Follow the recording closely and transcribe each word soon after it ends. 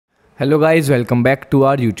Hello guys, welcome back to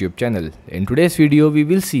our YouTube channel. In today's video we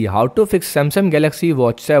will see how to fix Samsung Galaxy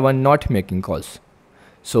Watch 7 not making calls.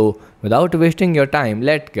 So without wasting your time,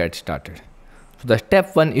 let's get started. So the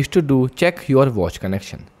step 1 is to check your watch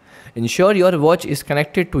connection. Ensure your watch is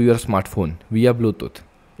connected to your smartphone via Bluetooth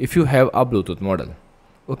if you have a Bluetooth model.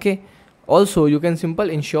 Okay. Also you can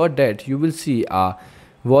simply ensure that you will see a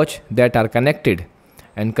watch that are connected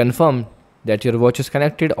and confirm that your watch is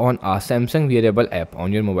connected on a Samsung wearable app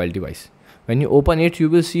on your mobile device. When you open it, you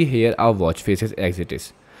will see here our watch faces as it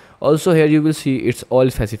is. Also here you will see its all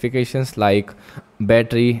specifications like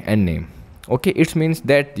battery and name. Okay, it means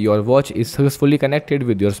that your watch is successfully connected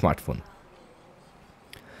with your smartphone.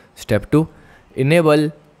 Step 2.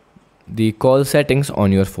 Enable the call settings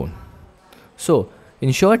on your phone. So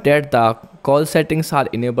ensure that the call settings are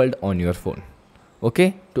enabled on your phone.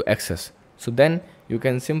 Okay, to access. So then you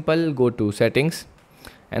can simply go to settings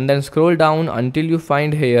and then scroll down until you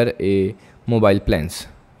find here a mobile plans.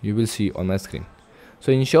 You will see on my screen.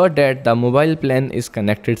 So ensure that the mobile plan is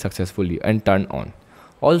connected successfully and turned on.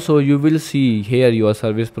 Also you will see here your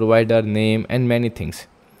service provider name and many things.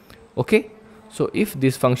 Okay, so if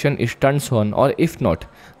this function is turned on or if not,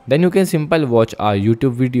 then you can simply watch our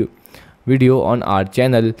YouTube video on our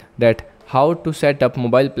channel that how to set up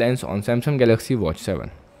mobile plans on Samsung Galaxy Watch 7.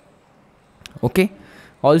 Okay.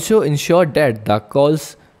 Also ensure that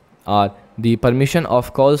the permission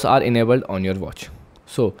of calls are enabled on your watch.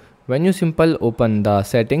 So when you simply open the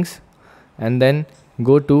settings and then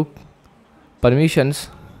go to permissions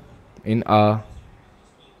in our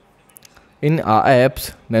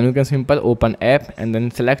apps, then you can simply open app and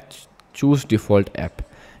then select choose default app.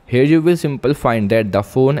 Here you will simply find that the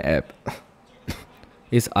phone app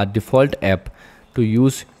is a default app to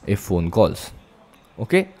use a phone calls.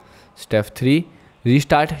 Okay. Step 3.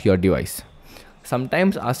 Restart your device.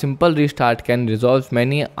 Sometimes a simple restart can resolve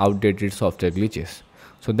many outdated software glitches.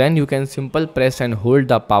 So then you can simply press and hold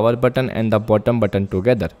the power button and the bottom button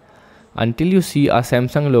together until you see a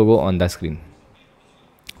Samsung logo on the screen.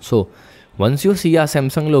 So once you see a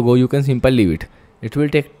Samsung logo, you can simply leave it. It will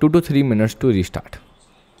take 2 to 3 minutes to restart.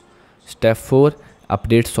 Step 4.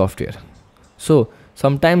 Update software. So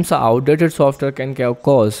sometimes outdated software can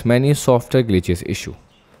cause many software glitches issue.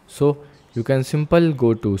 So you can simply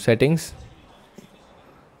go to settings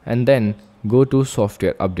and then go to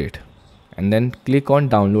software update and then click on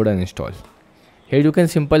download and install. Here you can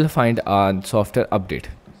simply find a software update.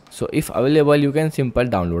 So if available, you can simply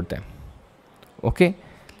download them. Okay.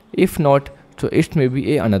 If not, so it may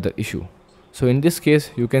be another issue. So in this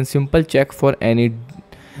case, you can simply check for any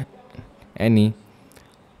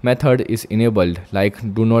method is enabled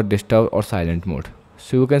like do not disturb or silent mode.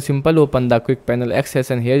 So you can simply open the quick panel access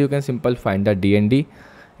and here you can simply find the DND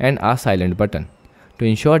and a silent button to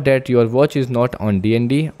ensure that your watch is not on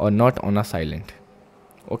DND or not on a silent.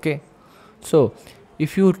 Okay. So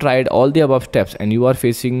if you tried all the above steps and you are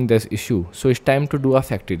facing this issue, so it's time to do a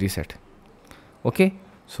factory reset. Okay.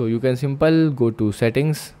 So you can simply go to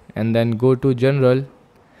settings and then go to general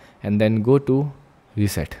and then go to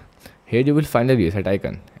reset. Here you will find a reset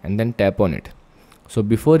icon and then tap on it. So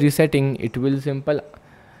before resetting, it will simply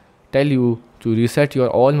tell you to reset your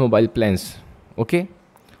all mobile plans. Okay,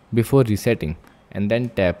 before resetting and then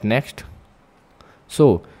tap next.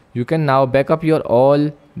 So you can now back up your all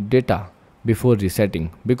data before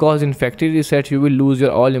resetting, because in factory reset you will lose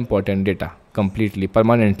your all important data completely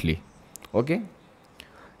permanently. Okay,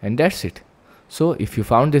 and that's it. So if you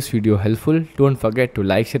found this video helpful, don't forget to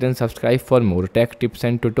like, share and subscribe for more tech tips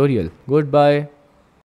and tutorial. Goodbye.